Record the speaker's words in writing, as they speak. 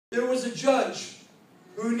There was a judge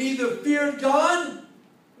who neither feared God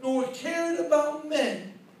nor cared about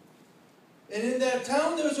men. And in that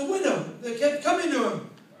town there was a widow that kept coming to him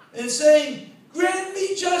and saying, "Grant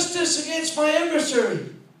me justice against my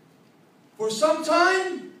adversary." For some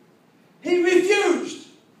time he refused.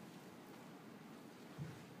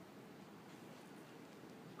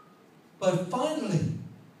 But finally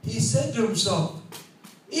he said to himself,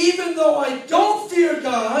 "Even though I don't fear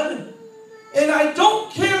God and I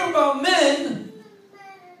don't care about men,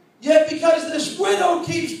 yet because this widow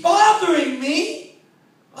keeps bothering me,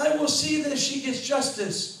 I will see that she gets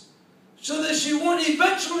justice, so that she won't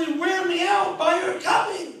eventually wear me out by her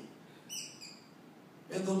coming."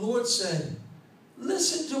 And the Lord said,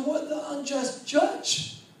 "Listen to what the unjust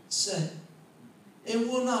judge said. And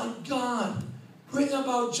will not God bring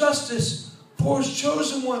about justice for his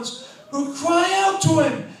chosen ones who cry out to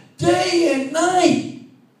him day and night?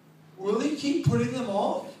 Will he keep putting them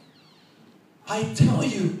off? I tell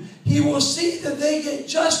you, he will see that they get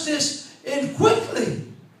justice, and quickly.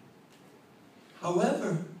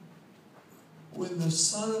 However, when the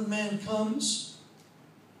Son of Man comes,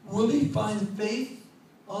 will he find faith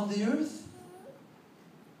on the earth?"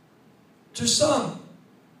 To some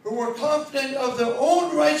who were confident of their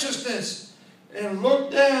own righteousness and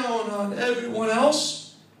looked down on everyone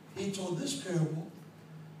else, he told this parable.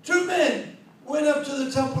 2 men went up to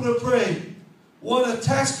the temple to pray, one a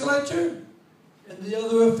tax collector and the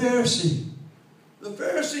other a Pharisee. The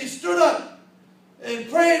Pharisee stood up and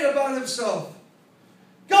prayed about himself.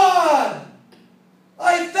 "God,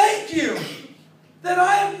 I thank you that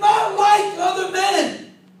I am not like other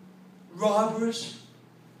men, robbers,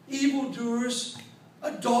 evildoers,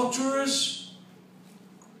 adulterers,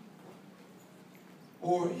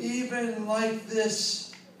 or even like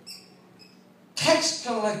this tax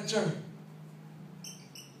collector.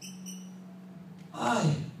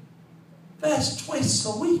 I fast twice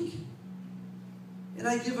a week, and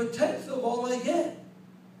I give 1/10 of all I get."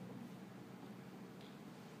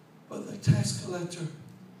 But the tax collector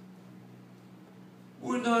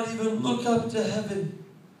would not even look up to heaven,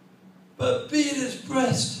 but beat his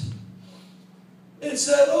breast and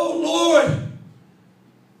said, "Oh Lord,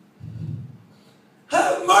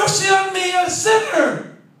 have mercy on me, a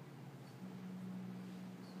sinner."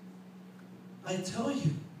 I tell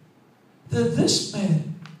you that this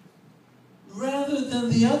man, rather than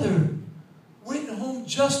the other, went home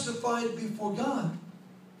justified before God.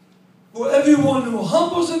 For everyone who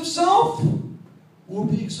humbles himself will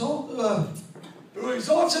be exalted. Who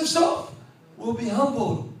exalts himself will be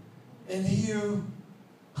humbled, and he who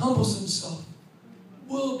humbles himself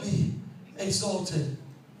will be exalted.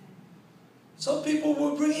 Some people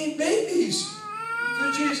were bringing babies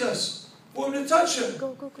to Jesus for him to touch him.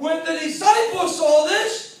 When the disciples saw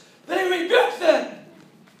this, they rebuked them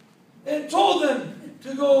and told them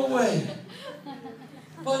to go away.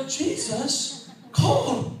 But Jesus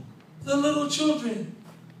called the little children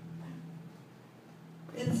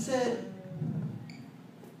and said,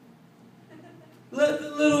 let the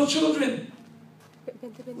little children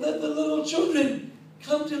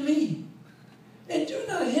come to me, and do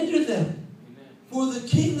not hinder them, for the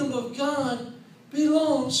kingdom of God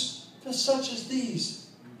belongs to such as these.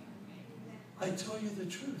 I tell you the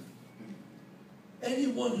truth.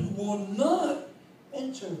 Anyone who will not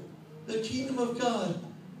enter the kingdom of God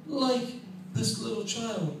like this little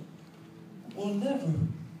child will never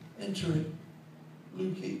enter it.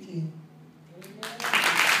 Luke 18. Amen.